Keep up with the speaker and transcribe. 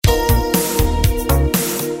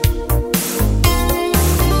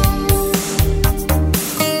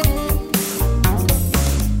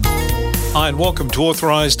welcome to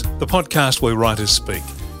Authorised, the podcast where writers speak.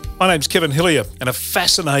 My name's Kevin Hillier, and a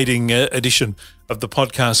fascinating edition of the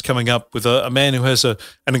podcast coming up with a man who has an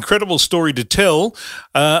incredible story to tell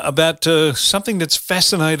about something that's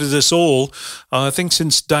fascinated us all, I think,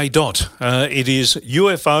 since day dot. It is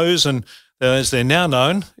UFOs and, as they're now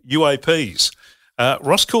known, UAPs.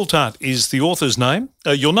 Ross Coulthart is the author's name.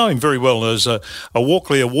 You'll know him very well as a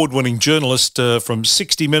Walkley Award-winning journalist from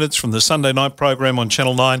 60 Minutes, from the Sunday night program on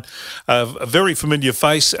Channel 9. A very familiar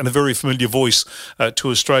face and a very familiar voice to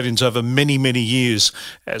Australians over many, many years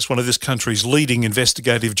as one of this country's leading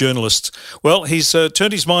investigative journalists. Well, he's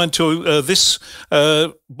turned his mind to this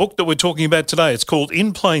book that we're talking about today. It's called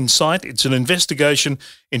In Plain Sight. It's an investigation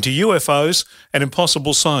into UFOs and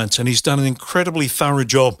impossible science, and he's done an incredibly thorough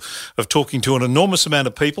job of talking to an enormous amount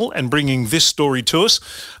of people and bringing this story to us.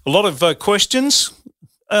 A lot of questions.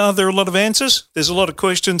 Are there a lot of answers? There's a lot of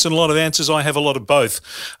questions and a lot of answers. I have a lot of both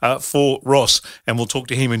for Ross, and we'll talk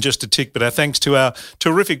to him in just a tick. But our thanks to our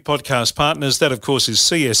terrific podcast partners. That, of course, is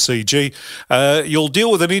CSCG. You'll deal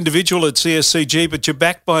with an individual at CSCG, but you're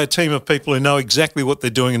backed by a team of people who know exactly what they're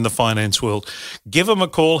doing in the finance world. Give them a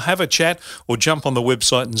call, have a chat, or jump on the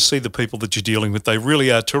website and see the people that you're dealing with. They really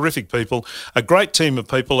are terrific people, a great team of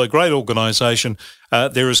people, a great organisation.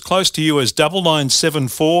 They're as close to you as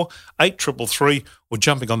 9974 8333 or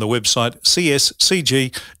jumping on the website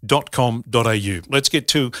cscg.com.au. Let's get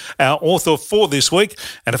to our author for this week,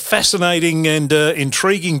 and a fascinating and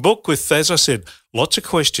intriguing book with, as I said, lots of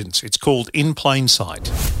questions. It's called In Plain Sight.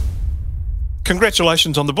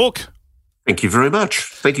 Congratulations on the book. Thank you very much.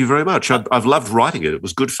 Thank you very much. I've loved writing it. It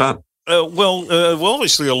was good fun. Well,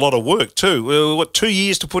 obviously a lot of work too. 2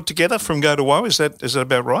 years to put together from go to woe? Is that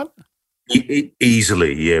about right?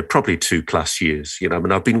 Easily, yeah, probably 2+ years. You know, I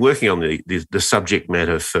mean, I've been working on the subject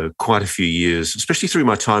matter for quite a few years, especially through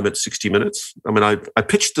my time at 60 Minutes. I mean, I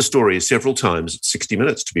pitched the story several times at 60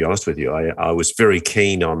 Minutes, to be honest with you. I was very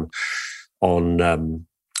keen on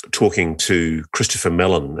talking to Christopher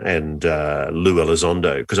Mellon and Lou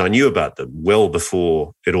Elizondo, because I knew about them well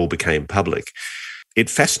before it all became public. It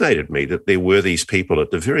fascinated me that there were these people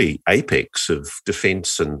at the very apex of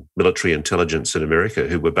defence and military intelligence in America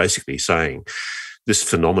who were basically saying this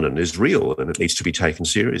phenomenon is real and it needs to be taken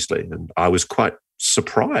seriously. And I was quite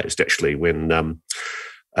surprised, actually, when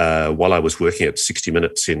while I was working at 60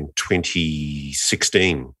 Minutes in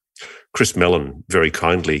 2016, Chris Mellon very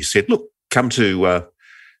kindly said, look, come to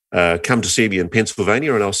see me in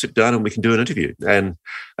Pennsylvania and I'll sit down and we can do an interview. And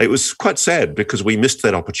it was quite sad because we missed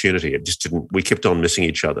that opportunity. It just didn't, we kept on missing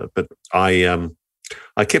each other. But I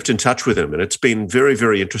kept in touch with him, and it's been very,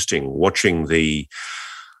 very interesting watching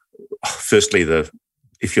firstly,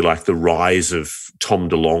 if you like, the rise of Tom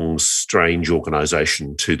DeLonge's strange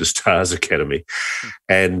organisation to the Stars Academy,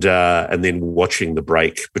 and then watching the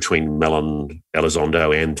break between Mellon,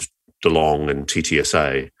 Elizondo and DeLonge and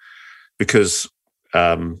TTSA, because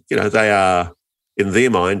they are, in their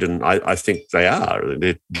mind, and I think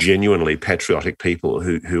they're genuinely patriotic people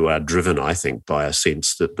who are driven, I think, by a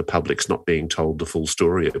sense that the public's not being told the full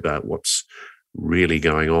story about what's really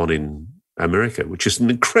going on in America, which is an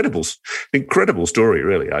incredible story,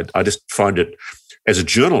 really. I just find it, as a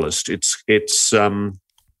journalist, it's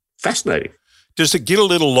fascinating. Does it get a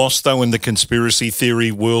little lost, though, in the conspiracy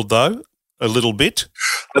theory world, though? A little bit?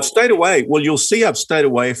 I've stayed away. Well, you'll see I've stayed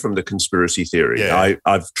away from the conspiracy theory. Yeah.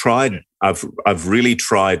 I've really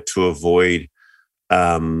tried to avoid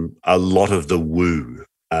a lot of the woo.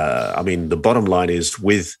 I mean, the bottom line is,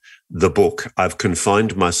 with the book, I've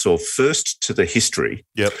confined myself first to the history.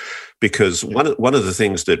 Yep. Because one of the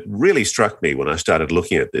things that really struck me when I started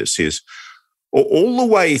looking at this is all the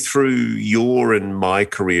way through your and my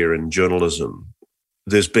career in journalism,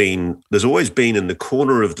 there's always been in the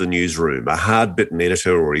corner of the newsroom a hard-bitten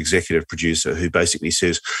editor or executive producer who basically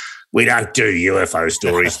says, we don't do UFO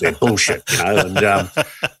stories, they're bullshit, you know,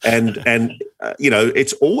 and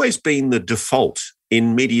it's always been the default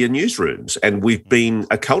in media newsrooms, and we've been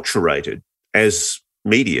acculturated as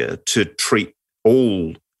media to treat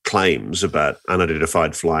all claims about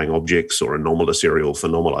unidentified flying objects or anomalous aerial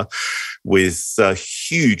phenomena with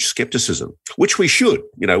huge skepticism, which we should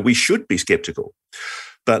be skeptical.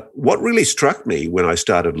 But what really struck me when I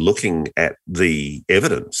started looking at the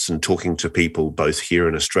evidence and talking to people both here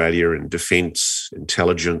in Australia in defence,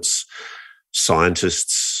 intelligence,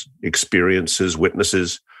 scientists, experiences,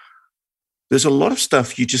 witnesses, there's a lot of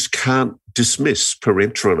stuff you just can't dismiss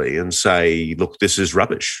peremptorily and say, look, this is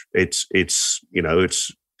rubbish. It's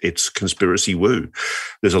conspiracy woo.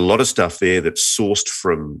 There's a lot of stuff there that's sourced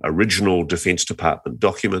from original Defence Department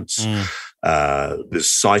documents. There's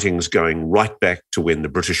sightings going right back to when the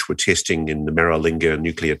British were testing in the Maralinga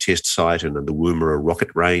nuclear test site and in the Woomera rocket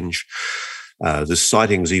range. There's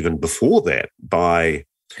sightings even before that by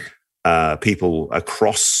people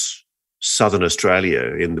across southern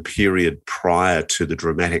Australia in the period prior to the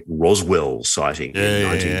dramatic Roswell sighting in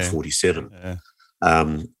 1947. Yeah.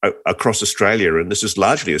 Across Australia, and this has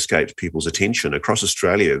largely escaped people's attention, across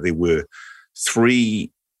Australia there were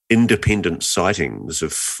 3 independent sightings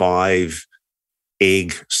of 5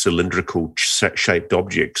 egg cylindrical shaped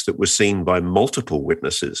objects that were seen by multiple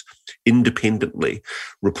witnesses independently,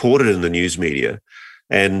 reported in the news media.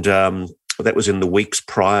 And that was in the weeks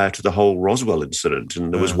prior to the whole Roswell incident.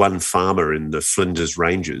 And there was one farmer in the Flinders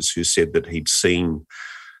Ranges who said that he'd seen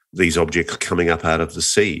these objects coming up out of the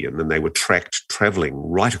sea, and then they were tracked travelling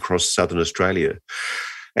right across southern Australia.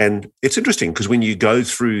 And it's interesting because when you go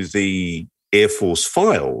through the Air Force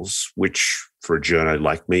files, which for a journo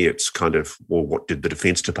like me, it's kind of, well, what did the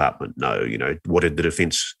Defence Department know? You know, what did the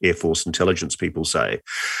Defence Air Force intelligence people say?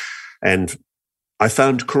 And I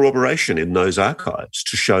found corroboration in those archives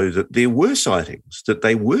to show that there were sightings, that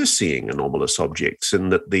they were seeing anomalous objects,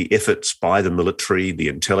 and that the efforts by the military, the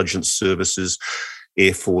intelligence services,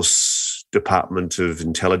 Air Force Department of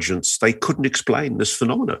Intelligence, they couldn't explain this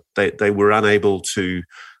phenomena. They were unable to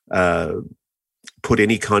put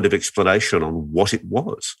any kind of explanation on what it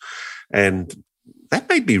was. And that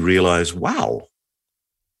made me realise, wow,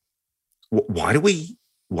 why do we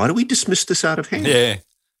dismiss this out of hand? Yeah.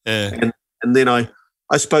 And then I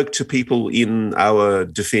spoke to people in our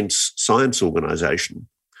defence science organisation,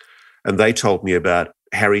 and they told me about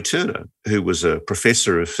Harry Turner, who was a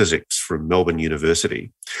professor of physics from Melbourne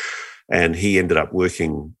University, and he ended up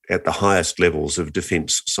working at the highest levels of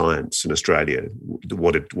defence science in Australia,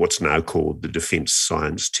 what's now called the Defence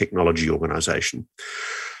Science Technology Organisation.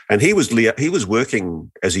 And he was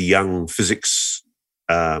working as a young physics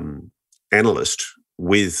analyst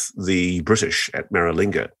with the British at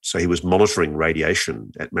Maralinga. So he was monitoring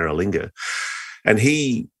radiation at Maralinga, and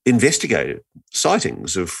he investigated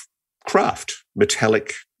sightings of craft,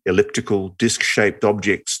 metallic, elliptical, disc-shaped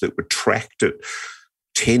objects that were tracked at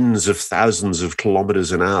tens of thousands of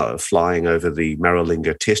kilometres an hour flying over the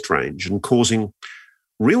Maralinga test range and causing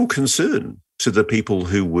real concern to the people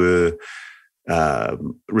who were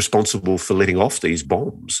responsible for letting off these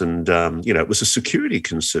bombs. And, it was a security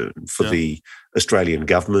concern for the Australian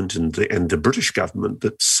government and the British government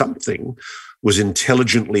that something was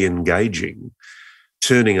intelligently engaging,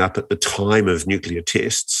 turning up at the time of nuclear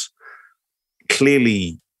tests.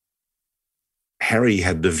 Clearly, Harry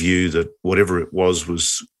had the view that whatever it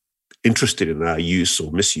was interested in our use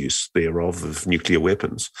or misuse thereof of nuclear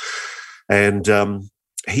weapons. And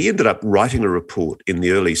he ended up writing a report in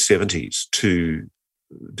the early 70s to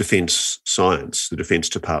Defence Science, the Defence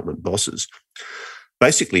Department bosses,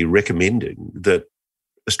 basically recommending that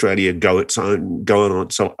Australia go on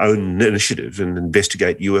its own initiative and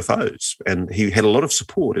investigate UFOs. And he had a lot of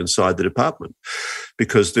support inside the department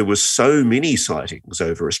because there were so many sightings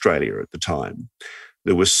over Australia at the time.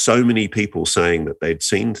 There were so many people saying that they'd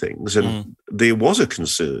seen things. And there was a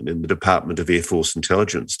concern in the Department of Air Force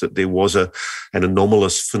Intelligence that there was an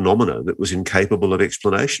anomalous phenomena that was incapable of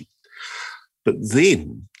explanation. But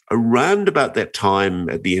then, around about that time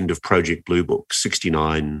at the end of Project Blue Book,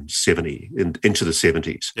 69, 70, into the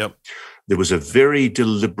 70s, there was a very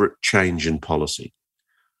deliberate change in policy.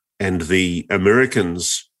 And the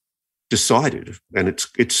Americans decided, and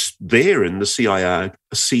it's there in the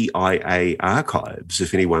CIA archives,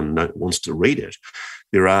 if anyone wants to read it,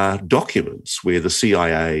 there are documents where the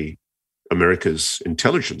CIA, America's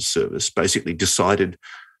intelligence service, basically decided,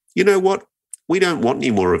 you know what, we don't want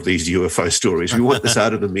any more of these UFO stories. We want this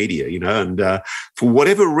out of the media, and for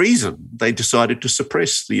whatever reason, they decided to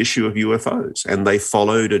suppress the issue of UFOs, and they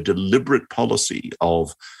followed a deliberate policy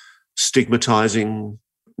of stigmatizing,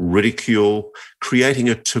 ridicule, creating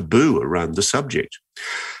a taboo around the subject.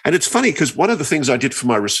 And it's funny because one of the things I did for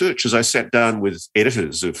my research is I sat down with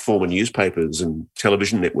editors of former newspapers and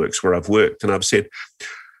television networks where I've worked, and I've said,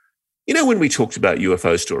 when we talked about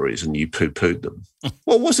UFO stories and you poo-pooed them,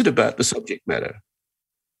 what was it about the subject matter?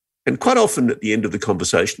 And quite often at the end of the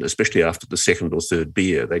conversation, especially after the second or third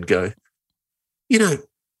beer, they'd go,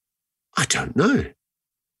 I don't know.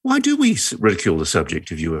 Why do we ridicule the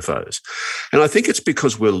subject of UFOs? And I think it's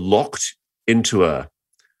because we're locked into a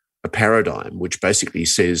paradigm which basically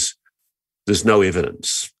says there's no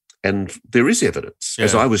evidence. And there is evidence.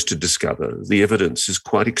 As I was to discover, the evidence is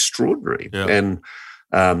quite extraordinary. And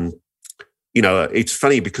it's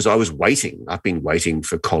funny because I've been waiting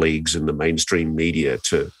for colleagues in the mainstream media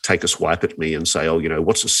to take a swipe at me and say,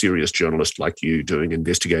 what's a serious journalist like you doing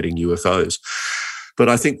investigating UFOs? But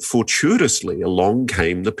I think fortuitously along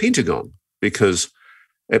came the Pentagon, because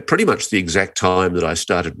at pretty much the exact time that I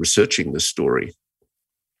started researching this story,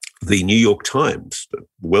 the New York Times,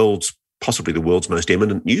 possibly the world's most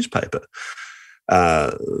eminent newspaper,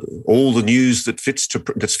 all the news that's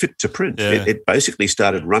fit to print. Yeah. It basically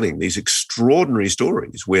started running these extraordinary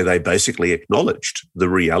stories where they basically acknowledged the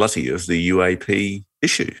reality of the UAP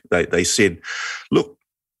issue. They said, look,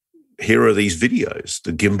 here are these videos,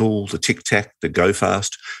 the gimbal, the Tic Tac, the Go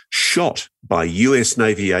Fast, shot by US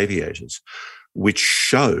Navy aviators, which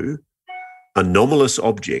show anomalous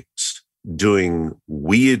objects doing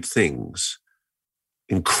weird things,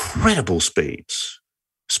 incredible speeds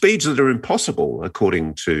that are impossible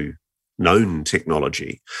according to known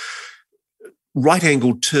technology,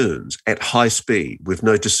 right-angled turns at high speed with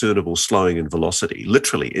no discernible slowing in velocity,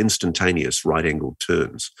 literally instantaneous right-angled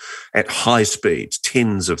turns at high speeds,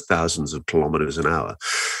 tens of thousands of kilometres an hour.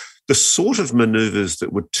 The sort of manoeuvres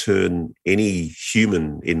that would turn any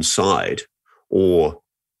human inside or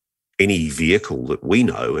any vehicle that we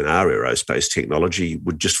know in our aerospace technology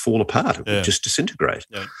would just fall apart. It would just disintegrate.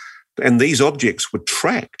 Yeah. And these objects were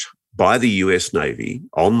tracked by the US Navy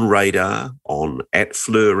on radar, on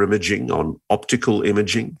at-FLIR imaging, on optical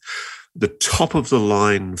imaging. The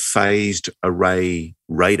top-of-the-line phased array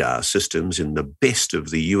radar systems in the best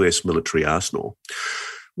of the US military arsenal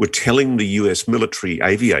were telling the US military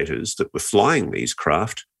aviators that were flying these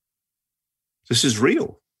craft, this is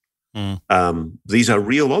real. These are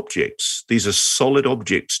real objects. These are solid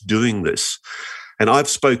objects doing this. And I've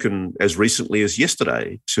spoken as recently as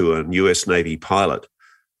yesterday to a US Navy pilot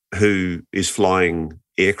who is flying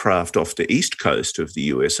aircraft off the east coast of the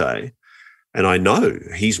USA. And I know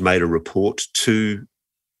he's made a report to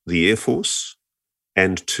the Air Force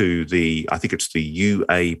and to I think it's the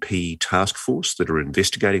UAP task force that are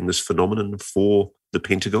investigating this phenomenon for the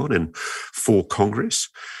Pentagon and for Congress,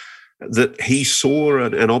 that he saw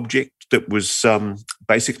an object that was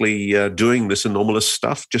basically doing this anomalous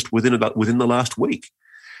stuff just within the last week.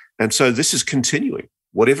 And so this is continuing.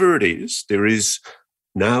 Whatever it is, there is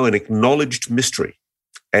now an acknowledged mystery.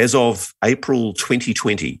 As of April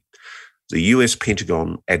 2020, the US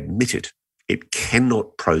Pentagon admitted it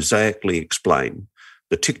cannot prosaically explain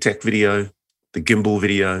the Tic Tac video, the gimbal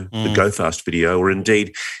video, the Go Fast video, or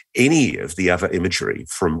indeed any of the other imagery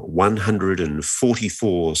from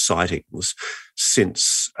 144 sightings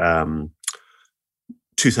since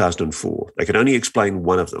 2004. They can only explain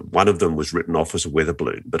one of them. One of them was written off as a weather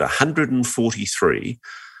balloon, but 143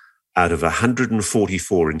 out of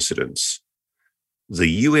 144 incidents, the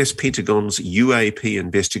US Pentagon's UAP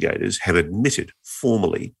investigators have admitted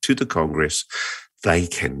formally to the Congress they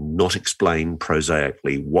cannot explain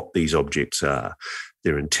prosaically what these objects are.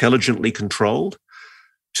 They're intelligently controlled.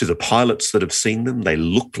 To the pilots that have seen them, they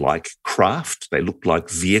look like craft. They look like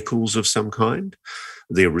vehicles of some kind.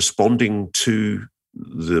 They're responding to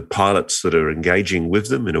the pilots that are engaging with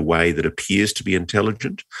them in a way that appears to be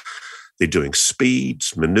intelligent. They're doing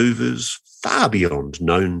speeds, maneuvers far beyond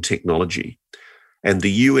known technology. And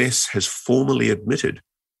the US has formally admitted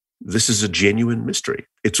this is a genuine mystery.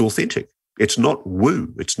 It's authentic. It's not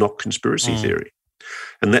woo. It's not conspiracy theory.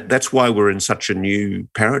 And that's why we're in such a new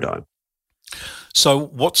paradigm. So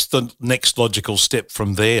what's the next logical step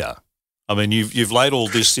from there? I mean, you've laid all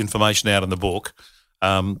this information out in the book.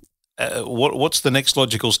 What's the next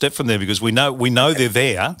logical step from there? Because we know they're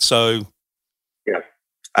there. So yeah.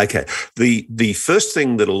 Okay. The first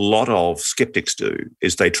thing that a lot of skeptics do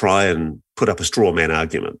is they try and put up a straw man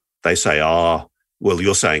argument. They say, well,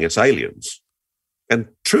 you're saying it's aliens. And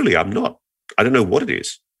truly, I'm not. I don't know what it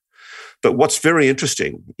is. But what's very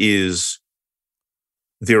interesting is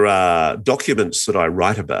there are documents that I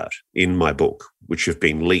write about in my book which have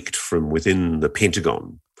been leaked from within the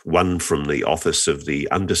Pentagon, one from the Office of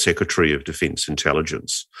the Undersecretary of Defense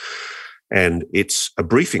Intelligence. And it's a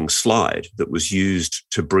briefing slide that was used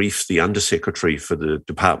to brief the Undersecretary for the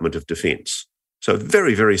Department of Defense. So a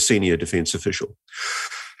very, very senior defense official.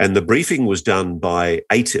 And the briefing was done by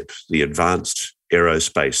ATIP, the Advanced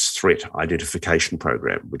Aerospace Threat Identification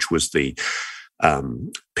Program, which was the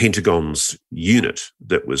Pentagon's unit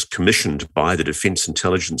that was commissioned by the Defense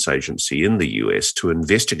Intelligence Agency in the US to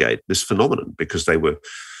investigate this phenomenon, because they were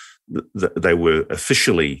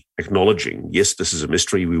officially acknowledging, yes, this is a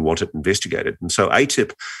mystery, we want it investigated. And so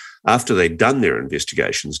ATIP, after they'd done their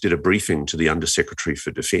investigations, did a briefing to the Undersecretary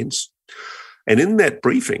for Defense. And in that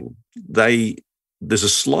briefing, they there's a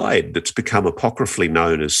slide that's become apocryphally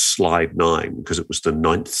known as slide 9 because it was the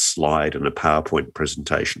 9th slide in a PowerPoint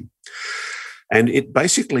presentation. And it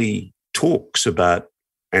basically talks about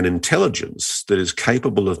an intelligence that is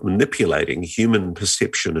capable of manipulating human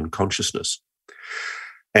perception and consciousness.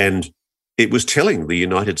 And it was telling the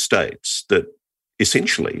United States that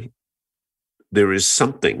essentially there is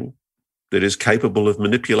something that is capable of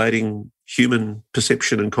manipulating human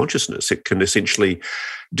perception and consciousness. It can essentially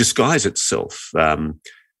disguise itself.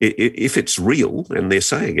 If it's real, and they're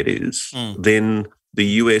saying it is, then the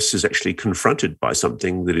US is actually confronted by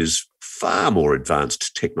something that is far more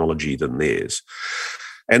advanced technology than theirs.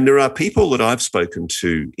 And there are people that I've spoken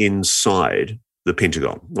to inside the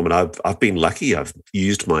Pentagon. I mean, I've been lucky. I've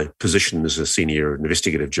used my position as a senior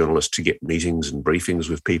investigative journalist to get meetings and briefings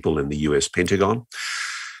with people in the US Pentagon.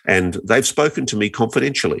 And they've spoken to me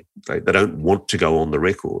confidentially. They don't want to go on the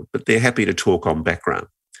record, but they're happy to talk on background.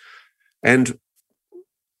 And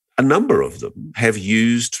a number of them have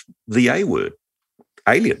used the A word,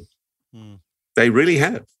 alien. They really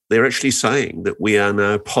have. They're actually saying that we are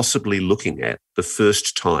now possibly looking at the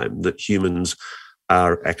first time that humans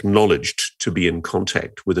are acknowledged to be in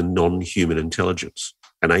contact with a non-human intelligence,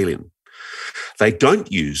 an alien. They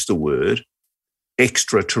don't use the word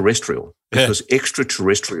extraterrestrial because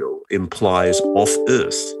extraterrestrial implies off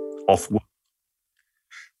Earth, off world.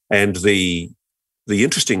 And the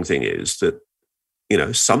interesting thing is that, you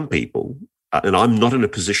know, some people, and I'm not in a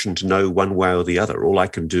position to know one way or the other. All I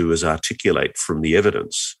can do is articulate from the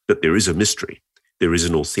evidence that there is a mystery. There is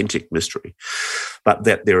an authentic mystery. But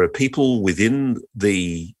that there are people within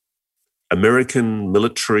the American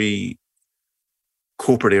military,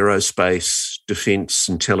 corporate aerospace, defense,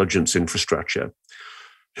 intelligence infrastructure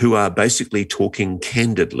who are basically talking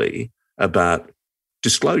candidly about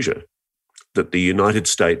disclosure, that the United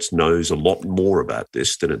States knows a lot more about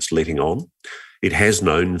this than it's letting on. It has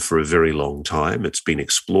known for a very long time. It's been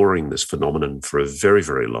exploring this phenomenon for a very,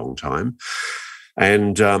 very long time.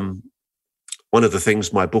 And one of the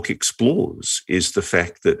things my book explores is the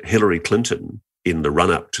fact that Hillary Clinton, in the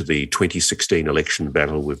run-up to the 2016 election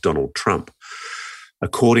battle with Donald Trump,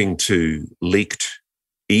 according to leaked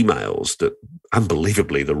emails that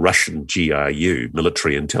unbelievably the Russian GRU,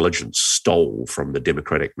 military intelligence, stole from the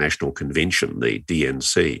Democratic National Convention, the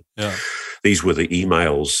DNC. Yeah. These were the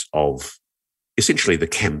emails of essentially the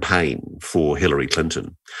campaign for Hillary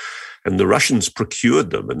Clinton. And the Russians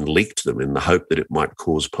procured them and leaked them in the hope that it might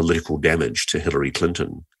cause political damage to Hillary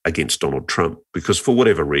Clinton against Donald Trump, because for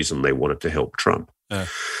whatever reason they wanted to help Trump. Yeah.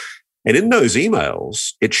 And in those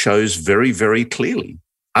emails, it shows very, very clearly,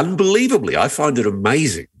 unbelievably, I find it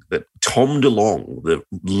amazing that Tom DeLonge, the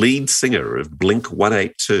lead singer of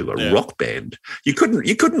Blink-182, a rock band, you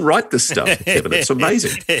couldn't write this stuff, Kevin. It's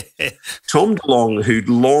amazing. Tom DeLonge, who'd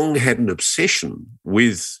long had an obsession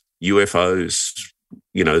with UFOs,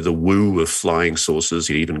 you know, the woo of flying saucers.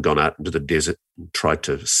 He'd even gone out into the desert and tried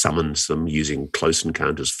to summons them using Close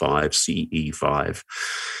Encounters 5, CE5.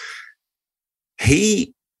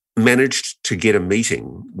 He managed to get a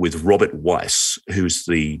meeting with Robert Weiss, who's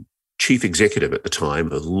the chief executive at the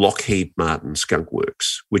time of Lockheed Martin Skunk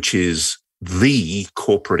Works, which is the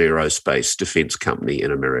corporate aerospace defense company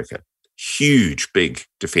in America. Huge, big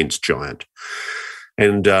defense giant.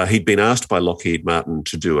 And he'd been asked by Lockheed Martin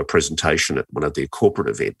to do a presentation at one of their corporate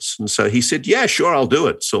events. And so he said, yeah, sure, I'll do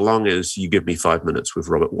it, so long as you give me 5 minutes with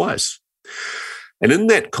Robert Weiss. And in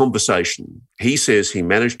that conversation, he says he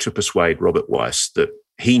managed to persuade Robert Weiss that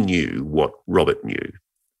he knew what Robert knew,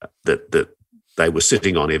 that they were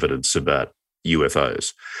sitting on evidence about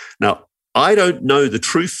UFOs. Now, I don't know the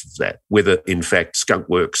truth of that, whether, in fact, Skunk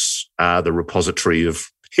Works are the repository of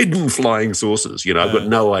hidden flying saucers. You know, I've got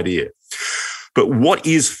no idea. But what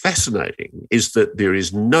is fascinating is that there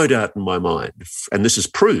is no doubt in my mind, and this is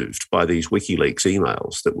proved by these WikiLeaks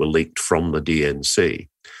emails that were leaked from the DNC,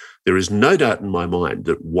 there is no doubt in my mind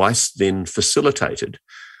that Weiss then facilitated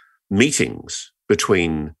meetings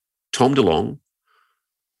between Tom DeLonge,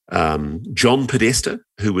 John Podesta,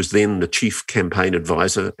 who was then the chief campaign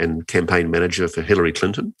advisor and campaign manager for Hillary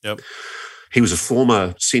Clinton. Yep. He was a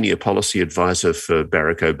former senior policy advisor for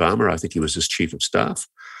Barack Obama. I think he was his chief of staff.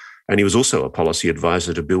 And he was also a policy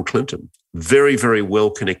advisor to Bill Clinton. Very, very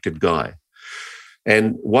well-connected guy.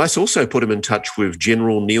 And Weiss also put him in touch with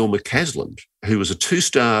General Neil McCasland, who was a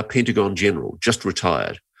 2-star Pentagon general, just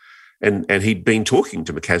retired. And he'd been talking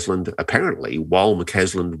to McCasland, apparently, while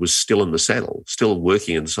McCasland was still in the saddle, still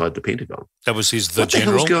working inside the Pentagon. That was his what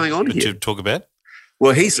general? What the hell's going on here? To talk about?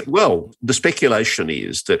 Well, the speculation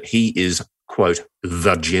is that he is, quote,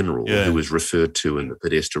 the general who was referred to in the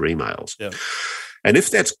Podesta emails. Yeah. And if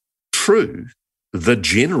that's true, the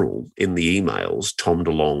general in the emails, Tom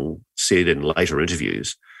DeLonge said in later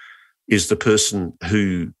interviews, is the person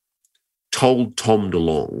who told Tom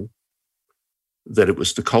DeLonge that it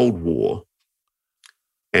was the Cold War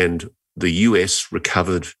and the US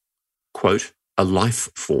recovered, quote, a life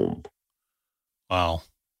form. Wow.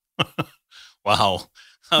 Wow.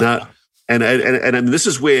 Now, and this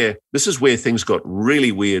is where things got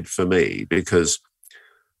really weird for me, because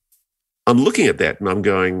I'm looking at that and I'm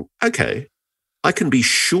going, okay, I can be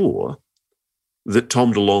sure that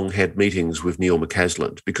Tom DeLonge had meetings with Neil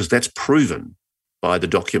McCasland, because that's proven by the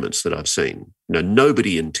documents that I've seen.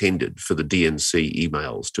 Nobody intended for the DNC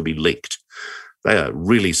emails to be leaked. They are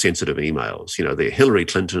really sensitive emails. They're Hillary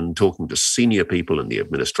Clinton talking to senior people in the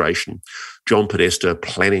administration, John Podesta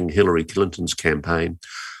planning Hillary Clinton's campaign.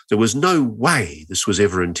 There was no way this was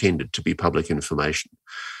ever intended to be public information.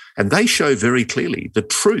 And they show very clearly the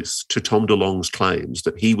truth to Tom DeLonge's claims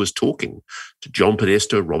that he was talking to John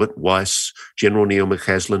Podesta, Robert Weiss, General Neil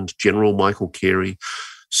McCasland, General Michael Carey,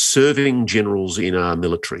 serving generals in our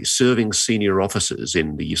military, serving senior officers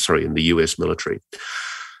in the US military.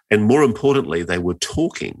 And more importantly, they were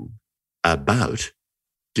talking about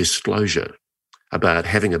disclosure, about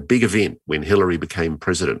having a big event when Hillary became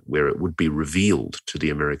president where it would be revealed to the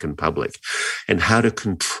American public, and how to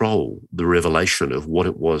control the revelation of what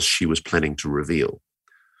it was she was planning to reveal.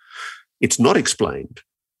 It's not explained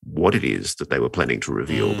what it is that they were planning to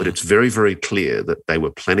reveal, but it's very, very clear that they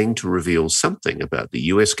were planning to reveal something about the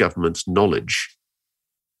US government's knowledge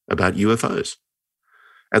about UFOs.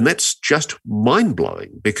 And that's just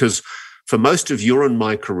mind-blowing, because for most of your and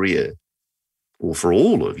my career, or for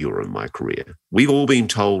all of your and my career, we've all been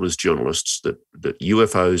told as journalists that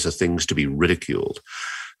UFOs are things to be ridiculed,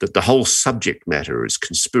 that the whole subject matter is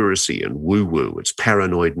conspiracy and woo-woo, it's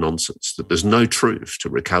paranoid nonsense, that there's no truth to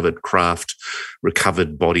recovered craft,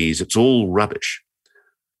 recovered bodies, it's all rubbish.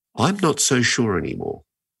 I'm not so sure anymore.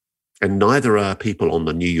 And neither are people on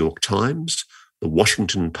the New York Times, the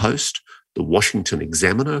Washington Post, the Washington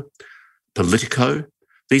Examiner, Politico.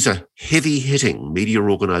 These are heavy-hitting media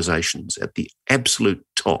organizations at the absolute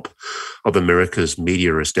top of America's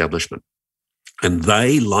media establishment. And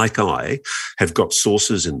they, like I, have got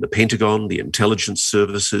sources in the Pentagon, the intelligence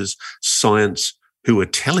services, science, who are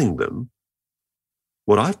telling them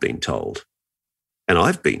what I've been told. And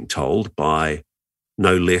I've been told by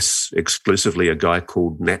no less exclusively a guy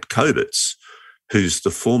called Nat Kobitz, who's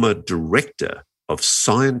the former director of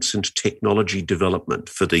science and technology development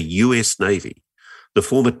for the US Navy, the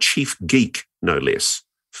former chief geek, no less,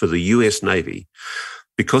 for the US Navy.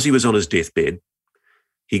 Because he was on his deathbed,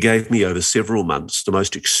 he gave me over several months the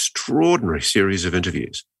most extraordinary series of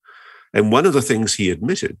interviews. And one of the things he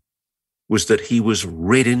admitted was that he was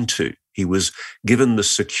read into, he was given the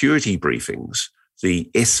security briefings,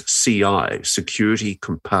 the SCI, security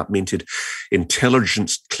compartmented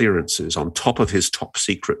intelligence clearances on top of his top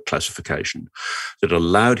secret classification, that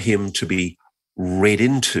allowed him to be read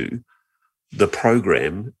into the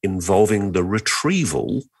program involving the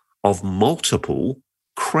retrieval of multiple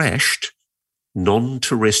crashed,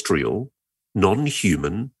 non-terrestrial,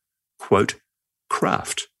 non-human, quote,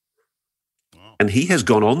 craft. Wow. And he has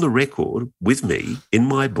gone on the record with me in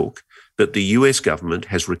my book that the US government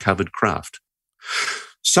has recovered craft.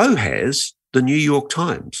 So has the New York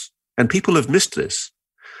Times. And people have missed this.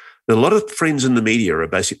 A lot of friends in the media are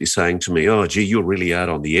basically saying to me, oh, gee, you're really out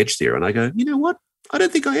on the edge there. And I go, you know what? I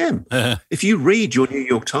don't think I am. If you read your New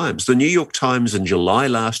York Times, the New York Times in July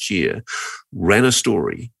last year ran a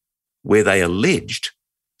story where they alleged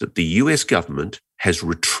that the US government has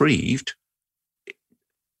retrieved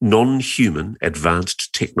non-human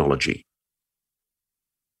advanced technology.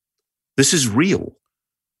 This is real.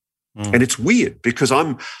 And it's weird because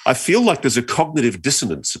I feel like there's a cognitive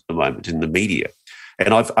dissonance at the moment in the media.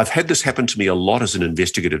 And I've had this happen to me a lot as an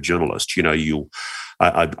investigative journalist.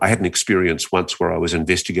 I had an experience once where I was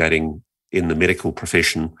investigating in the medical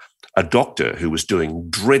profession a doctor who was doing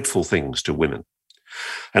dreadful things to women.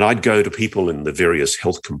 And I'd go to people in the various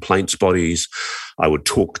health complaints bodies. I would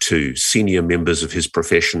talk to senior members of his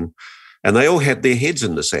profession, and they all had their heads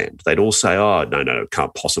in the sand. They'd all say, oh, no, it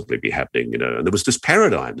can't possibly be happening. And there was this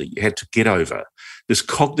paradigm that you had to get over, this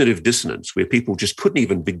cognitive dissonance where people just couldn't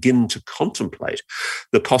even begin to contemplate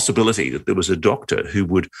the possibility that there was a doctor who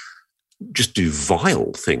would just do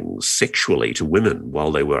vile things sexually to women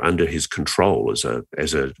while they were under his control as a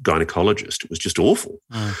gynecologist. It was just awful.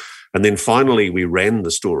 And then finally we ran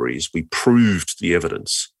the stories, we proved the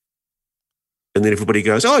evidence. And then everybody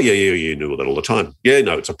goes, oh, yeah, you knew that all the time. Yeah,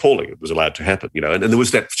 no, it's appalling. It was allowed to happen, and there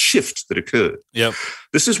was that shift that occurred. Yep.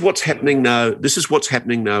 This is what's happening now. This is what's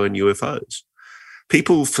happening now in UFOs.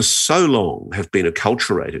 People for so long have been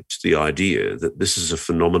acculturated to the idea that this is a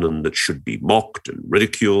phenomenon that should be mocked and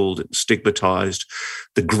ridiculed and stigmatized,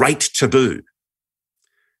 the great taboo.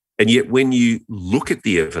 And yet when you look at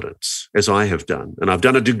the evidence, as I have done, and I've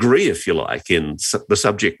done a degree, if you like, in the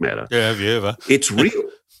subject matter. Yeah, have you ever? It's real.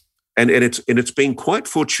 And it's been quite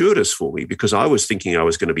fortuitous for me, because I was thinking I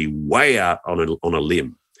was going to be way out on a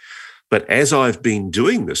limb. But as I've been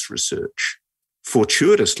doing this research,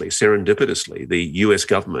 fortuitously, serendipitously, the US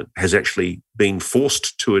government has actually been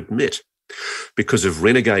forced to admit, because of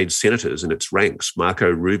renegade senators in its ranks, Marco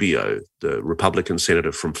Rubio, the Republican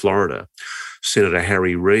senator from Florida, Senator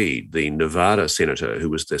Harry Reid, the Nevada senator who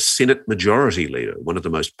was the Senate Majority Leader, one of the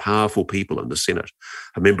most powerful people in the Senate,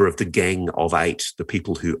 a member of the Gang of Eight, the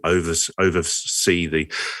people who oversee the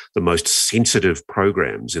most sensitive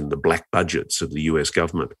programs in the black budgets of the US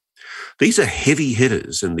government. These are heavy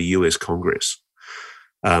hitters in the US Congress.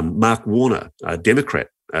 Mark Warner, a Democrat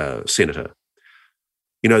senator.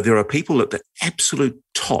 You know, there are people at the absolute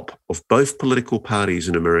top of both political parties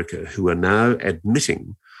in America who are now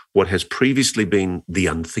admitting what has previously been the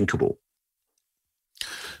unthinkable.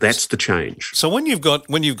 That's the change. So when you've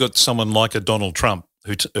got someone like a Donald Trump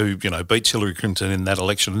who beats Hillary Clinton in that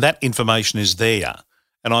election, that information is there,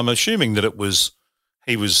 and I'm assuming that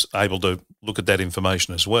he was able to look at that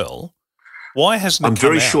information as well. Why hasn't it come out? I'm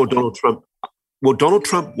very sure Donald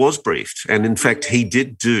Trump was briefed. And in fact,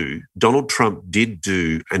 Donald Trump did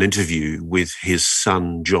do an interview with his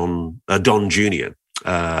son, Don Jr.,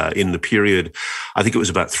 in the period, I think it was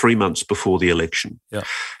about 3 months before the election. Yeah.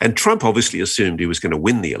 And Trump obviously assumed he was going to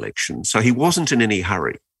win the election, so he wasn't in any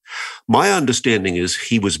hurry. My understanding is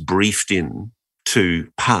he was briefed in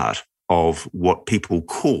to part of what people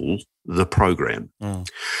call the program. Mm.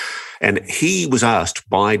 And he was asked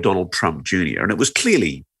by Donald Trump Jr., and it was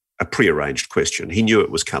clearly a prearranged question. He knew it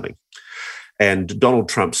was coming. And Donald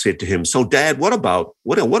Trump said to him, "So, Dad, what about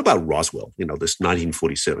Roswell? You know, this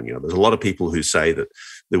 1947. You know, there's a lot of people who say that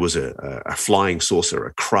there was a flying saucer,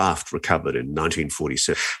 a craft recovered in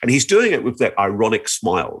 1947." And he's doing it with that ironic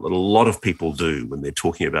smile that a lot of people do when they're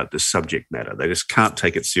talking about this subject matter. They just can't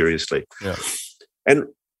take it seriously. Yeah. And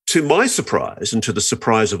to my surprise, and to the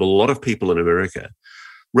surprise of a lot of people in America,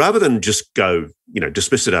 rather than just go,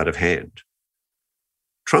 dismiss it out of hand,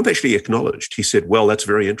 Trump actually acknowledged. He said, "Well, that's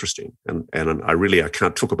very interesting, and I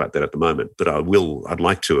can't talk about that at the moment, but I'd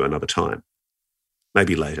like to another time,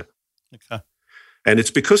 maybe later." Okay. And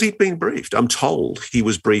it's because he'd been briefed. I'm told he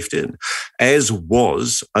was briefed in, as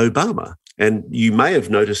was Obama. And you may have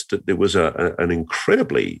noticed that there was an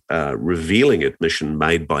incredibly revealing admission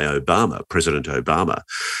made by President Obama,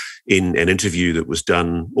 in an interview that was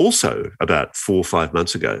done also about 4 or 5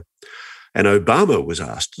 months ago. And Obama was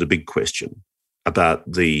asked the big question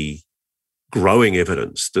about the growing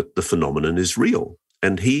evidence that the phenomenon is real.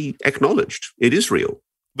 And he acknowledged it is real.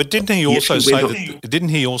 But didn't he also say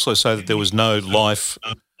that there was no life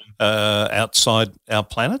outside our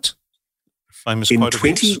planet? Famous in quote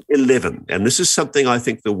 2011, and this is something I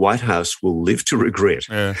think the White House will live to regret.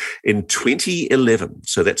 Yeah. In 2011,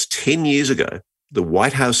 so that's 10 years ago, the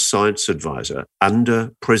White House science advisor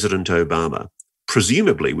under President Obama,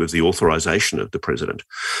 presumably with the authorization of the president,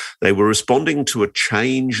 they were responding to a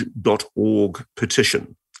change.org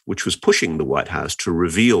petition, which was pushing the White House to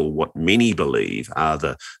reveal what many believe are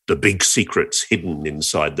the big secrets hidden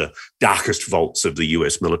inside the darkest vaults of the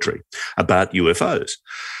US military about UFOs.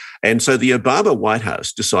 And so the Obama White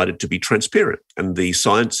House decided to be transparent, and the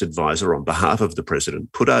science advisor on behalf of the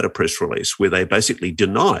president put out a press release where they basically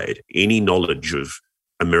denied any knowledge of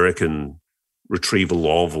American retrieval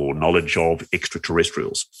of or knowledge of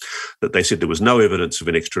extraterrestrials, that they said there was no evidence of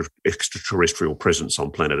an extraterrestrial presence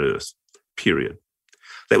on planet Earth, period.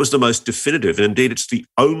 That was the most definitive, and indeed it's the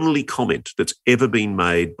only comment that's ever been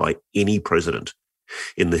made by any president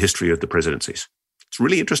in the history of the presidencies. It's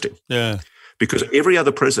really interesting. Yeah. Because every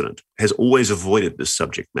other president has always avoided this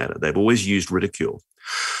subject matter. They've always used ridicule.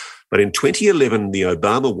 But in 2011, the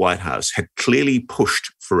Obama White House had clearly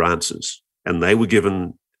pushed for answers, and they were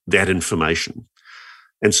given that information.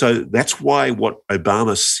 And so that's why what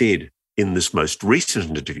Obama said in this most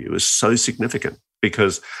recent interview is so significant,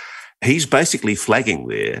 because he's basically flagging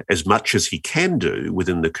there as much as he can do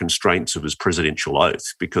within the constraints of his presidential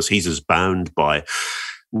oath, because he's as bound by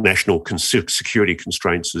national security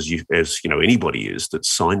constraints as anybody is that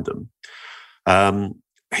signed them.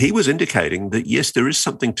 He was indicating that, yes, there is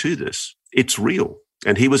something to this. It's real.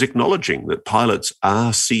 And he was acknowledging that pilots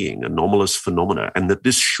are seeing anomalous phenomena and that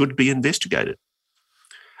this should be investigated.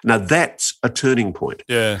 Now, that's a turning point.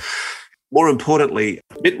 Yeah. More importantly,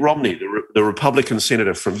 Mitt Romney, the Republican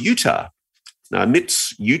senator from Utah, Now,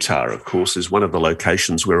 MIT's Utah, of course, is one of the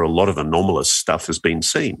locations where a lot of anomalous stuff has been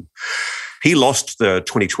seen. He lost the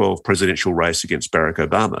 2012 presidential race against Barack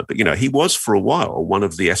Obama, but, he was for a while one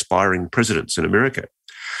of the aspiring presidents in America.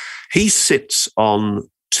 He sits on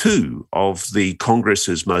two of the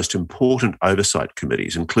Congress's most important oversight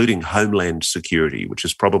committees, including Homeland Security, which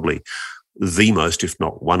is probably the most, if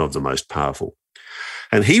not one of the most powerful.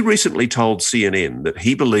 And he recently told CNN that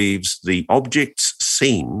he believes the objects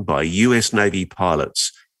seen by US Navy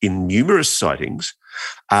pilots in numerous sightings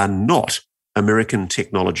are not American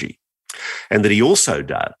technology, and that he also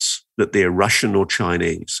doubts that they're Russian or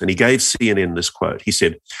Chinese. And he gave CNN this quote. He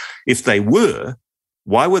said, if they were,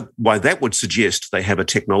 why that would suggest they have a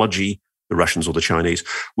technology, the Russians or the Chinese,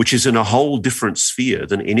 which is in a whole different sphere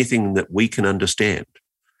than anything that we can understand.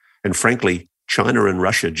 And frankly, China and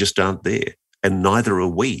Russia just aren't there. And neither are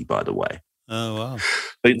we, by the way. Oh, wow.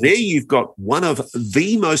 But there you've got one of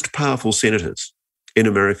the most powerful senators in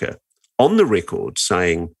America on the record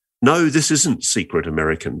saying, no, this isn't secret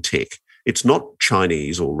American tech. It's not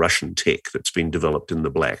Chinese or Russian tech that's been developed in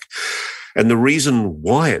the black. And the reason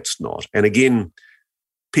why it's not, and again,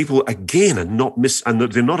 people again are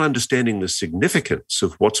they're not understanding the significance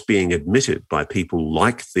of what's being admitted by people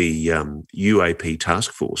like the UAP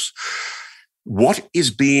task force. What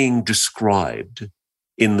is being described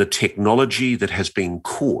in the technology that has been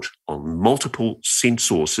caught on multiple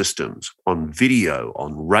sensor systems, on video,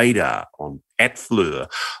 on radar, on ATFLUR,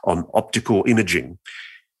 on optical imaging,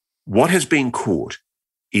 what has been caught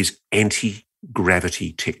is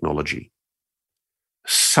anti-gravity technology.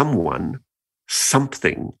 Something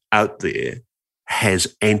out there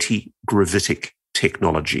has anti-gravitic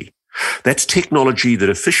technology. That's technology that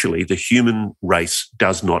officially the human race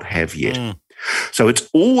does not have yet. So it's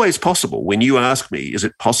always possible. When you ask me, is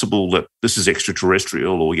it possible that this is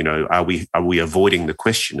extraterrestrial, or are we avoiding the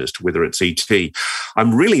question as to whether it's ET?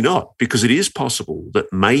 I'm really not, because it is possible that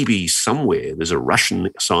maybe somewhere there's a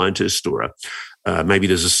Russian scientist or maybe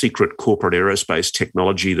there's a secret corporate aerospace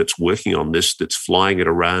technology that's working on this, that's flying it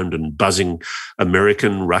around and buzzing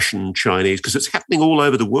American, Russian, Chinese, because it's happening all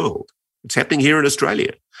over the world. It's happening here in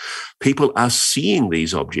Australia. People are seeing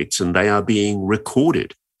these objects and they are being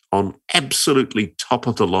recorded on absolutely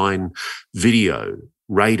top-of-the-line video,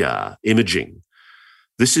 radar, imaging.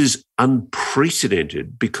 This is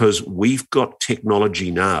unprecedented because we've got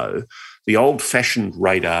technology now. The old-fashioned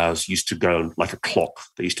radars used to go like a clock.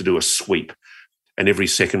 They used to do a sweep, and every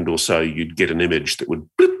second or so you'd get an image that would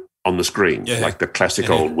bloop on the screen, like the classic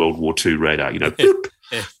old World War II radar, bloop.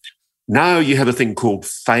 Yeah. Now you have a thing called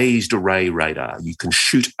phased array radar. You can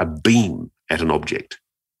shoot a beam at an object.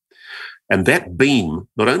 And that beam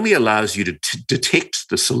not only allows you to detect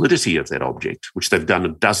the solidity of that object, which they've done a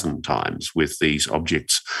dozen times with these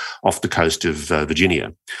objects off the coast of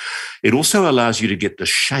Virginia, it also allows you to get the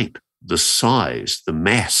shape, the size, the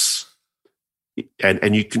mass.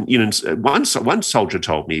 And you can, one soldier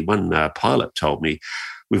told me, one pilot told me,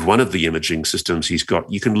 with one of the imaging systems he's got,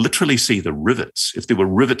 you can literally see the rivets. If there were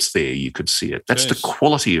rivets there, you could see it. That's the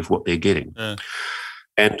quality of what they're getting. Yeah.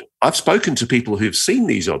 And I've spoken to people who've seen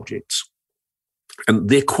these objects, and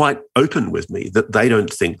they're quite open with me that they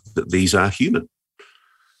don't think that these are human.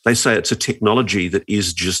 They say it's a technology that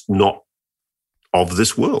is just not of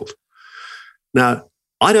this world. Now,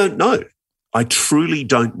 I don't know. I truly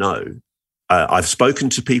don't know. I've spoken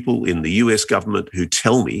to people in the US government who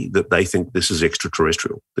tell me that they think this is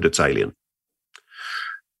extraterrestrial, that it's alien.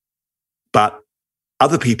 But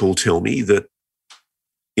other people tell me that,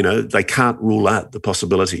 they can't rule out the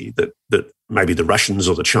possibility that maybe the Russians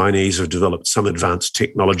or the Chinese have developed some advanced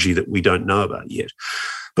technology that we don't know about yet.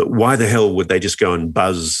 But why the hell would they just go and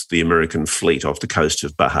buzz the American fleet off the coast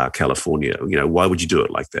of Baja California? Why would you do it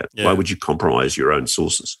like that? Yeah. Why would you compromise your own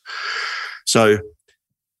sources? So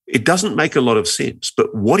it doesn't make a lot of sense.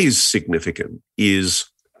 But what is significant is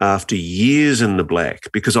after years in the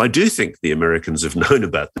black, because I do think the Americans have known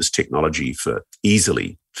about this technology for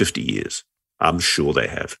easily 50 years. I'm sure they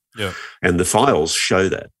have. Yeah. And the files show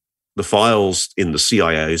that. The files in the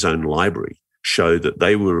CIA's own library show that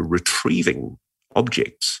they were retrieving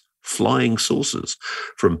objects, flying saucers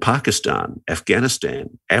from Pakistan,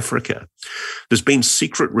 Afghanistan, Africa. There's been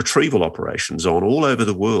secret retrieval operations on all over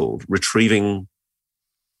the world retrieving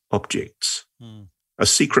objects. A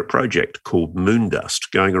secret project called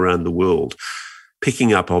Moondust going around the world,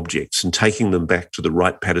 picking up objects and taking them back to the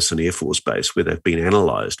Wright-Patterson Air Force Base where they've been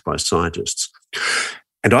analysed by scientists.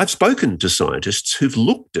 And I've spoken to scientists who've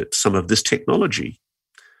looked at some of this technology.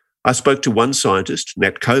 I spoke to one scientist,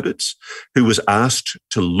 Nat Kobitz, who was asked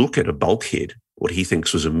to look at a bulkhead, what he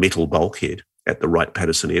thinks was a metal bulkhead at the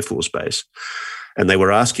Wright-Patterson Air Force Base. And they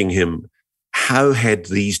were asking him, how had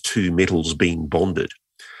these two metals been bonded?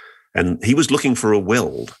 And he was looking for a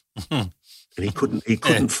weld. And he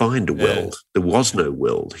couldn't find a weld. There was no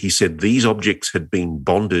weld. He said these objects had been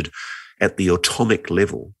bonded at the atomic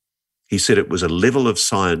level. He said it was a level of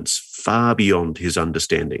science far beyond his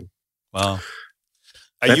understanding. Wow.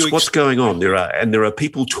 That's what's going on. There are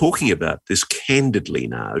people talking about this candidly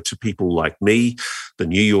now to people like me, the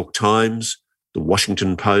New York Times, the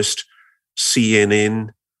Washington Post, CNN,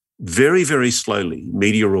 very, very slowly,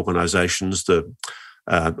 media organizations.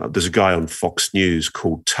 There's a guy on Fox News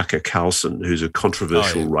called Tucker Carlson, who's a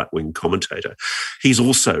controversial right-wing commentator. He's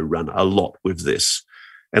also run a lot with this.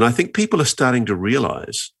 And I think people are starting to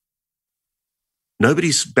realize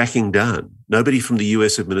nobody's backing down. Nobody from the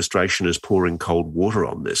US administration is pouring cold water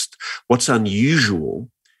on this. What's unusual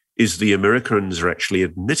is the Americans are actually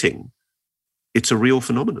admitting it's a real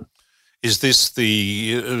phenomenon. Is this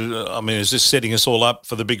is this setting us all up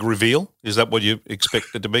for the big reveal? Is that what you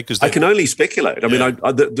expect it to be? I can only speculate. I mean,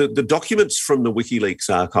 the documents from the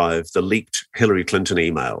WikiLeaks archive, the leaked Hillary Clinton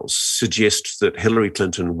emails, suggest that Hillary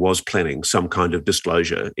Clinton was planning some kind of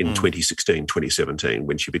disclosure in 2016, 2017,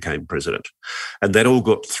 when she became president. And that all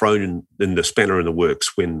got thrown in the spanner in the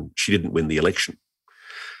works when she didn't win the election.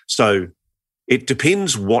 So it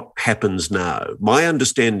depends what happens now. My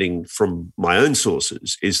understanding from my own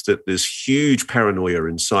sources is that there's huge paranoia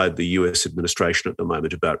inside the US administration at the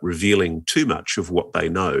moment about revealing too much of what they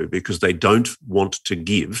know because they don't want to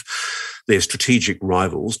give their strategic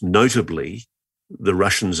rivals, notably the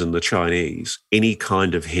Russians and the Chinese, any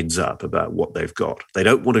kind of heads up about what they've got. They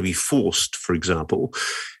don't want to be forced, for example,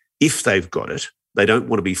 if they've got it, they don't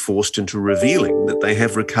want to be forced into revealing that they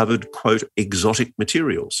have recovered, quote, exotic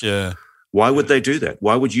materials. Yeah. Why would they do that?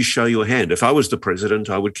 Why would you show your hand? If I was the president,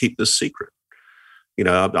 I would keep this secret. You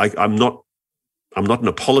know, I'm not an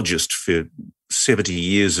apologist for 70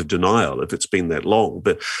 years of denial if it's been that long,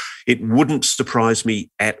 but it wouldn't surprise me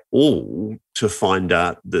at all to find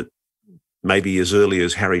out that maybe as early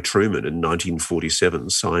as Harry Truman in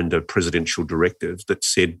 1947 signed a presidential directive that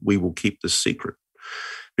said we will keep this secret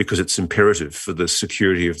because it's imperative for the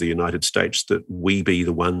security of the United States that we be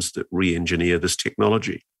the ones that re-engineer this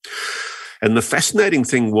technology. And the fascinating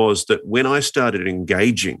thing was that when I started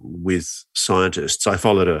engaging with scientists, I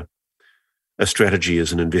followed a strategy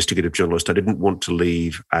as an investigative journalist. I didn't want to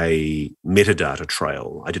leave a metadata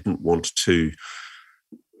trail. I didn't want to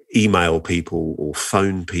email people or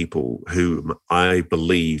phone people who I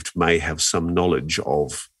believed may have some knowledge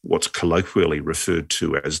of what's colloquially referred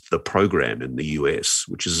to as the program in the US,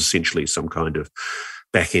 which is essentially some kind of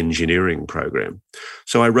back engineering program.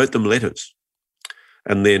 So I wrote them letters.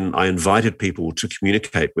 And then I invited people to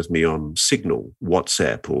communicate with me on Signal,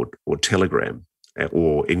 WhatsApp, or Telegram,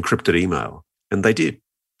 or encrypted email. And they did.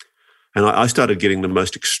 And I started getting the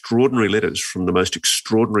most extraordinary letters from the most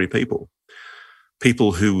extraordinary people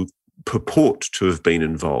who purport to have been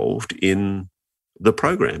involved in the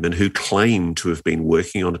program and who claim to have been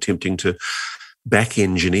working on attempting to back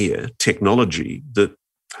engineer technology that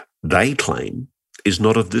they claim is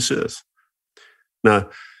not of this earth. Now,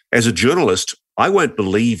 as a journalist, I won't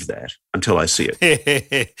believe that until I see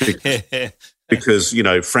it. Because, you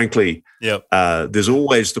know, frankly, there's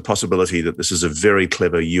always the possibility that this is a very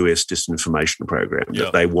clever US disinformation program,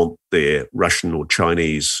 that they want their Russian or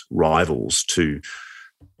Chinese rivals to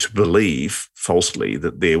believe falsely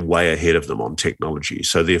that they're way ahead of them on technology.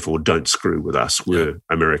 So therefore, don't screw with us. We're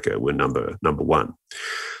America. We're number one.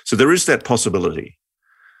 So there is that possibility.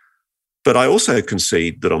 But I also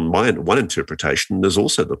concede that on my one interpretation, there's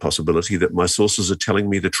also the possibility that my sources are telling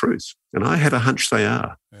me the truth. And I have a hunch they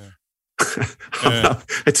are. Yeah.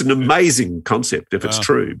 It's an amazing concept if it's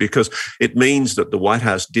true, because it means that the White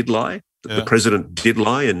House did lie, that the president did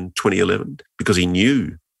lie in 2011, because he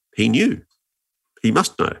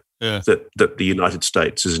must know that the United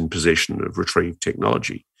States is in possession of retrieved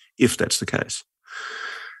technology, if that's the case.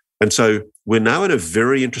 And so we're now in a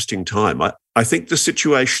very interesting time. I think the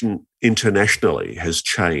situation internationally has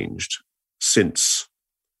changed since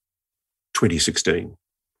 2016.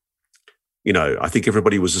 You know, I think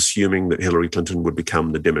everybody was assuming that Hillary Clinton would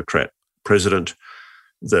become the Democrat president,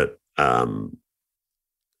 that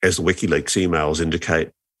as the WikiLeaks emails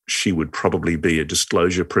indicate, she would probably be a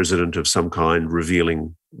disclosure president of some kind,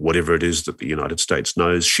 revealing whatever it is that the United States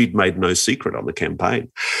knows. She'd made no secret on the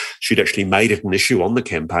campaign. She'd actually made it an issue on the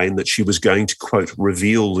campaign that she was going to, quote,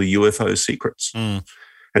 reveal the UFO secrets.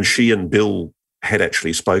 And she and Bill had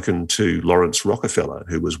actually spoken to Lawrence Rockefeller,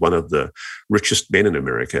 who was one of the richest men in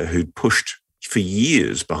America, who'd pushed for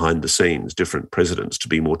years behind the scenes different presidents to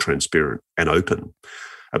be more transparent and open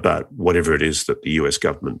about whatever it is that the US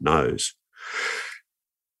government knows.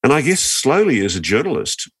 And I guess slowly as a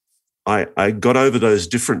journalist, I got over those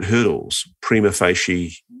different hurdles, prima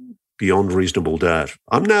facie, beyond reasonable doubt.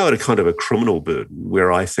 I'm now at a kind of a criminal burden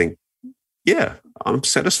where I think, yeah, I'm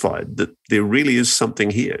satisfied that there really is something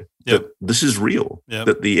here, that this is real,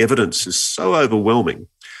 that the evidence is so overwhelming.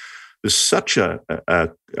 There's such a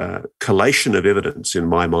collation of evidence in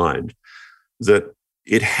my mind that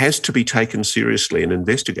it has to be taken seriously and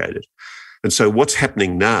investigated. And so what's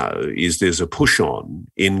happening now is there's a push on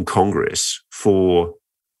in Congress for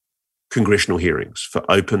congressional hearings, for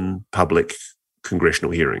open public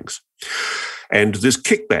congressional hearings. And there's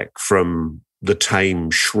kickback from the tame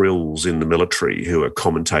shrills in the military who are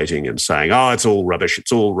commentating and saying, oh, it's all rubbish,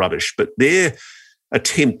 it's all rubbish. But their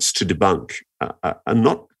attempts to debunk are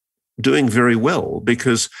not doing very well,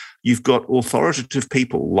 because you've got authoritative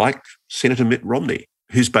people like Senator Mitt Romney,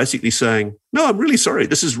 who's basically saying, no, I'm really sorry,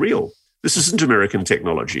 this is real. This isn't American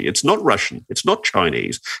technology. It's not Russian. It's not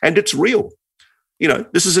Chinese. And it's real. You know,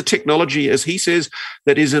 this is a technology, as he says,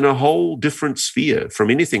 that is in a whole different sphere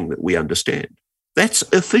from anything that we understand. That's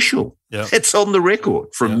official. Yeah. It's on the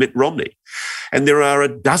record from Mitt Romney. And there are a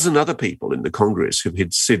dozen other people in the Congress who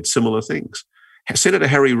had said similar things. Senator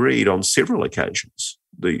Harry Reid, on several occasions,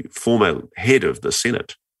 the former head of the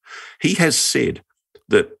Senate, he has said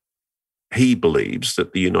that he believes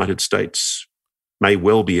that the United States may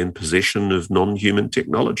well be in possession of non-human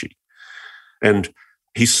technology. And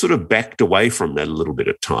he's sort of backed away from that a little bit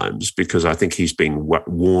at times, because I think he's been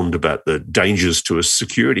warned about the dangers to a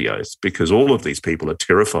security oath, because all of these people are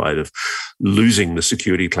terrified of losing the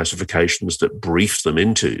security classifications that brief them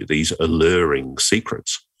into these alluring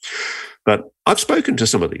secrets. But I've spoken to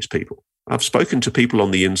some of these people. I've spoken to people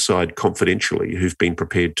on the inside confidentially who've been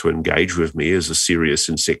prepared to engage with me as a serious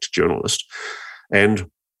insect journalist.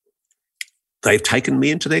 And they've taken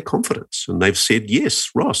me into their confidence, and they've said,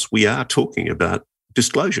 yes, Ross, we are talking about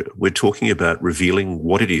disclosure. We're talking about revealing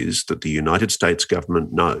what it is that the United States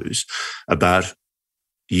government knows about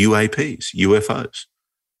UAPs, UFOs.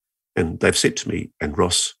 And they've said to me, and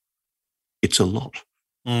Ross, it's a lot.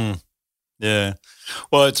 Yeah.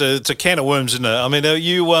 Well, it's a can of worms, isn't it? I mean,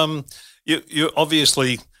 you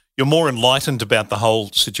obviously, you're more enlightened about the whole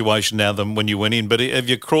situation now than when you went in, but have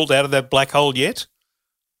you crawled out of that black hole yet?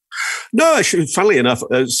 No, actually, funnily enough,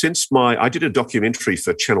 I did a documentary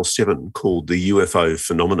for Channel 7 called The UFO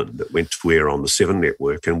Phenomenon that went to air on the 7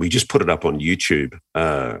 network, and we just put it up on YouTube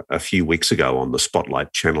a few weeks ago on the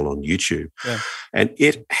Spotlight channel on YouTube. Yeah. And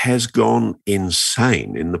it has gone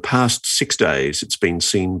insane. In the past 6 days, it's been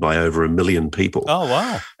seen by over 1 million people. Oh,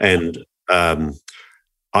 wow. And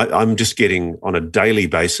I'm just getting on a daily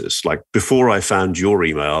basis, like before I found your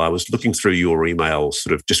email, I was looking through your email,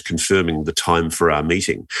 sort of just confirming the time for our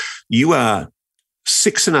meeting. You are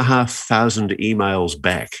 6,500 emails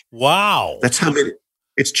back. Wow. That's how many.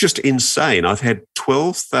 It's just insane. I've had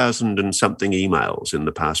 12,000 and something emails in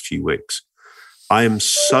the past few weeks. I am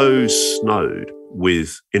so snowed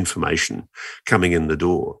with information coming in the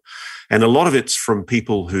door. And a lot of it's from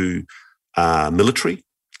people who are military,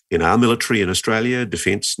 in our military in Australia,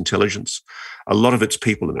 defence, intelligence. A lot of it's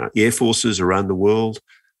people in our air forces around the world.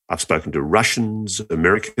 I've spoken to Russians,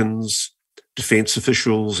 Americans, defence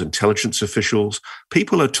officials, intelligence officials.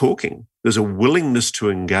 People are talking. There's a willingness to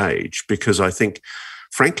engage, because I think,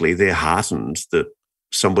 frankly, they're heartened that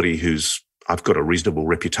somebody who's, I've got a reasonable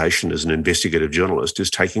reputation as an investigative journalist,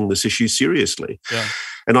 is taking this issue seriously. Yeah.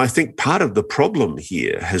 And I think part of the problem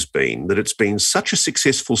here has been that it's been such a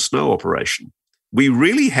successful snow operation. We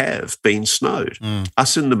really have been snowed.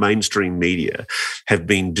 Us in the mainstream media have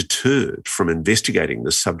been deterred from investigating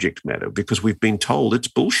this subject matter because we've been told it's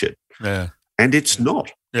bullshit. Yeah. And it's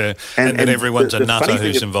not. Yeah. And everyone's a nutter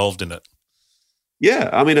who's involved in it. Yeah.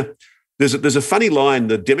 I mean, there's a funny line.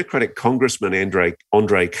 The Democratic Congressman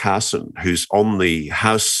Andre Carson, who's on the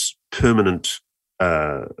House Permanent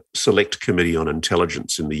Select Committee on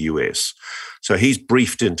Intelligence in the US. So he's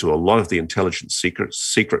briefed into a lot of the intelligence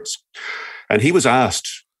secrets. And he was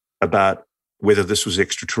asked about whether this was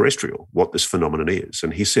extraterrestrial, what this phenomenon is.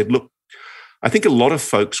 And he said, look, I think a lot of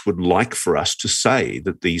folks would like for us to say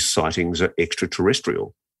that these sightings are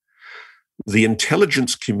extraterrestrial. The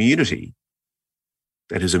intelligence community,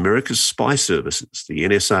 that is America's spy services, the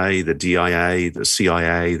NSA, the DIA, the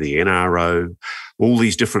CIA, the NRO, all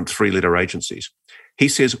these different three-letter agencies. He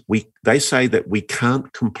says they say that we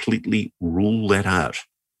can't completely rule that out.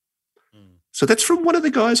 So that's from one of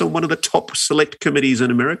the guys on one of the top select committees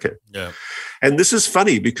in America. Yeah. And this is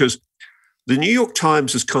funny because the New York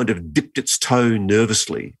Times has kind of dipped its toe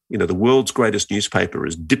nervously. You know, the world's greatest newspaper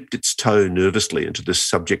has dipped its toe nervously into this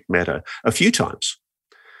subject matter a few times.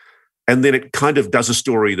 And then it kind of does a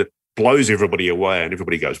story that blows everybody away and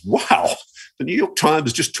everybody goes, wow, the New York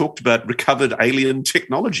Times just talked about recovered alien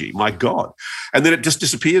technology. My God. And then it just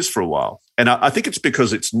disappears for a while. And I think it's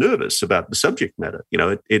because it's nervous about the subject matter. You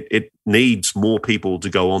know, it needs more people to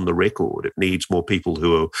go on the record. It needs more people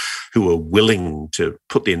who are willing to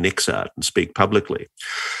put their necks out and speak publicly.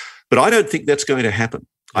 But I don't think that's going to happen.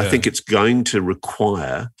 Yeah. I think it's going to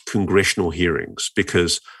require congressional hearings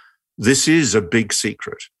because this is a big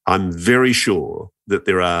secret. I'm very sure that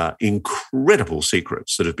there are incredible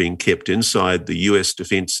secrets that have been kept inside the US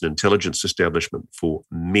defense and intelligence establishment for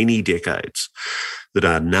many decades that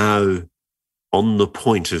are now on the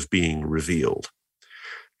point of being revealed.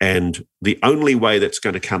 And the only way that's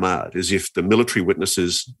going to come out is if the military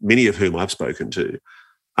witnesses, many of whom I've spoken to,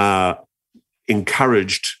 are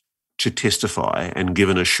encouraged to testify and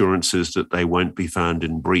given assurances that they won't be found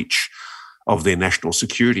in breach of their national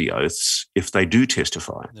security oaths if they do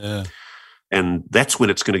testify. Yeah. And that's when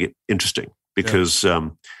it's going to get interesting because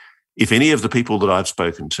if any of the people that I've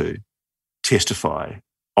spoken to testify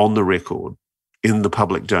on the record in the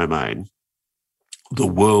public domain, the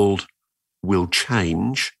world will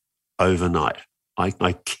change overnight.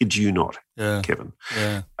 I kid you not, Kevin.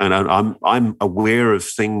 Yeah. And I'm aware of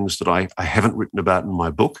things that I haven't written about in my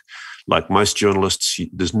book. Like most journalists,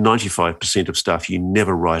 there's 95% of stuff you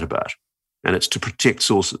never write about. And it's to protect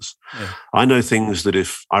sources. Yeah. I know things that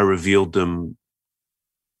if I revealed them,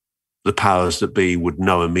 the powers that be would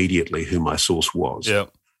know immediately who my source was.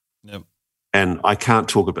 Yep. And I can't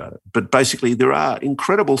talk about it. But basically, there are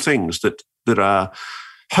incredible things that are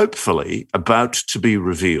hopefully about to be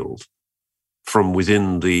revealed from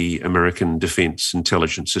within the American defense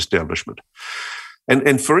intelligence establishment.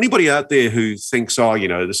 And for anybody out there who thinks,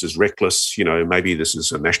 this is reckless, maybe this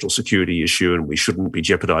is a national security issue and we shouldn't be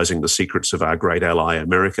jeopardizing the secrets of our great ally,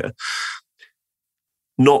 America,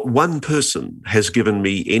 not one person has given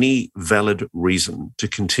me any valid reason to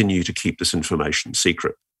continue to keep this information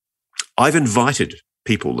secret. I've invited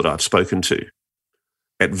people that I've spoken to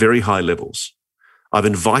at very high levels. I've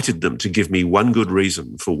invited them to give me one good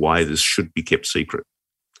reason for why this should be kept secret.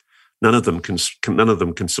 None of them can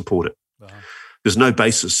support it. Wow. There's no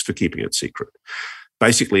basis for keeping it secret.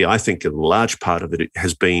 Basically, I think a large part of it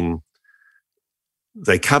has been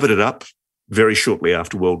they covered it up very shortly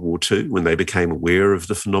after World War II when they became aware of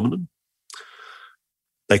the phenomenon.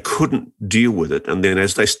 They couldn't deal with it. And then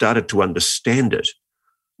as they started to understand it,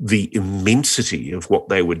 the immensity of what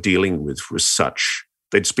they were dealing with was such.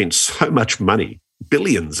 They'd spent so much money.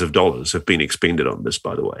 Billions of dollars have been expended on this,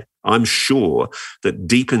 by the way. I'm sure that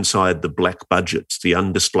deep inside the black budgets, the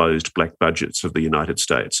undisclosed black budgets of the United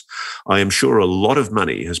States, I am sure a lot of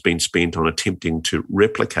money has been spent on attempting to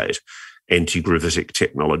replicate anti-gravitic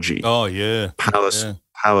technology. Oh, yeah.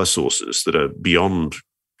 Power sources that are beyond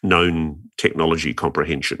known technology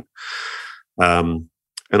comprehension. And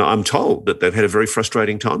I'm told that they've had a very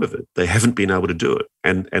frustrating time of it. They haven't been able to do it.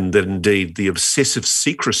 And that indeed the obsessive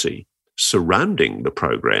secrecy surrounding the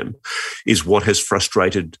program is what has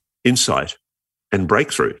frustrated insight and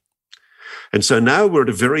breakthrough. And so now we're at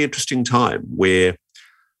a very interesting time where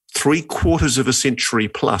 3/4 of a century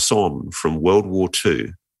plus on from World War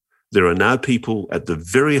II, there are now people at the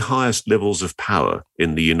very highest levels of power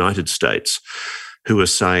in the United States who are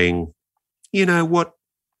saying, you know what,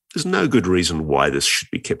 there's no good reason why this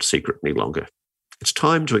should be kept secret any longer. It's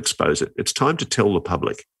time to expose it. It's time to tell the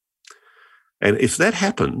public. And if that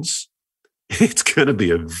happens, it's going to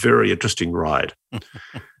be a very interesting ride.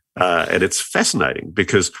 And it's fascinating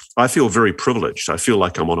because I feel very privileged. I feel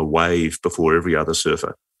like I'm on a wave before every other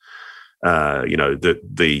surfer.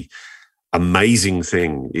 The amazing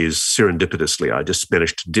thing is serendipitously, I just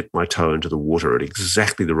managed to dip my toe into the water at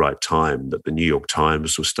exactly the right time that the New York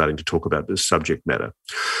Times was starting to talk about this subject matter.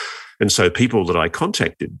 And so people that I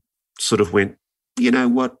contacted sort of went, you know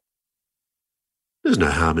what? There's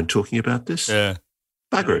no harm in talking about this. Yeah.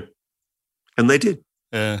 Bugger it. And they did.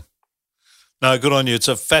 Yeah. No, good on you. It's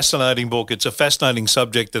a fascinating book. It's a fascinating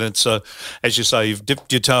subject, and it's, as you say, you've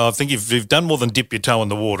dipped your toe. I think you've done more than dip your toe in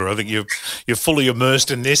the water. I think you're fully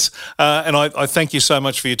immersed in this. And I thank you so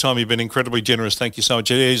much for your time. You've been incredibly generous. Thank you so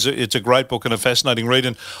much. It's a great book and a fascinating read,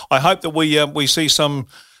 and I hope that we see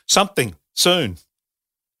something soon.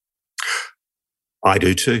 I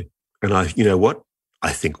do too. And you know what?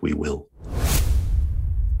 I think we will.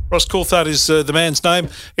 Ross Coulthard is the man's name.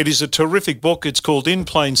 It is a terrific book. It's called In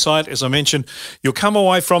Plain Sight. As I mentioned, you'll come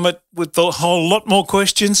away from it with a whole lot more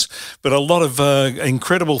questions, but a lot of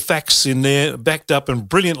incredible facts in there, backed up and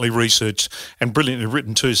brilliantly researched and brilliantly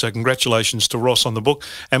written too. So congratulations to Ross on the book.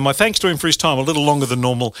 And my thanks to him for his time. A little longer than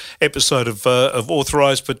normal episode of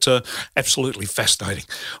Authorised, but absolutely fascinating.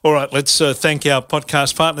 All right, let's thank our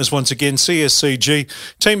podcast partners once again, CSCG,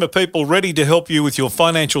 team of people ready to help you with your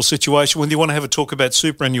financial situation. When you want to have a talk about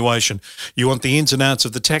superannuation, you want the ins and outs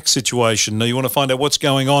of the tax situation, you want to find out what's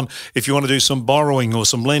going on, if you want to do some borrowing or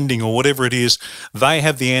some lending or whatever it is, they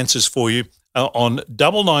have the answers for you on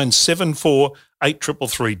 9974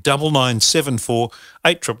 8333, 9974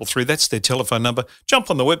 8333. That's their telephone number. Jump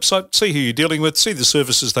on the website, see who you're dealing with, see the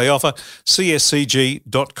services they offer, cscg.com.au.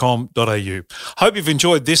 Hope you've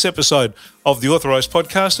enjoyed this episode of the Authorised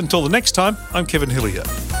Podcast. Until the next time, I'm Kevin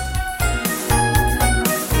Hillier.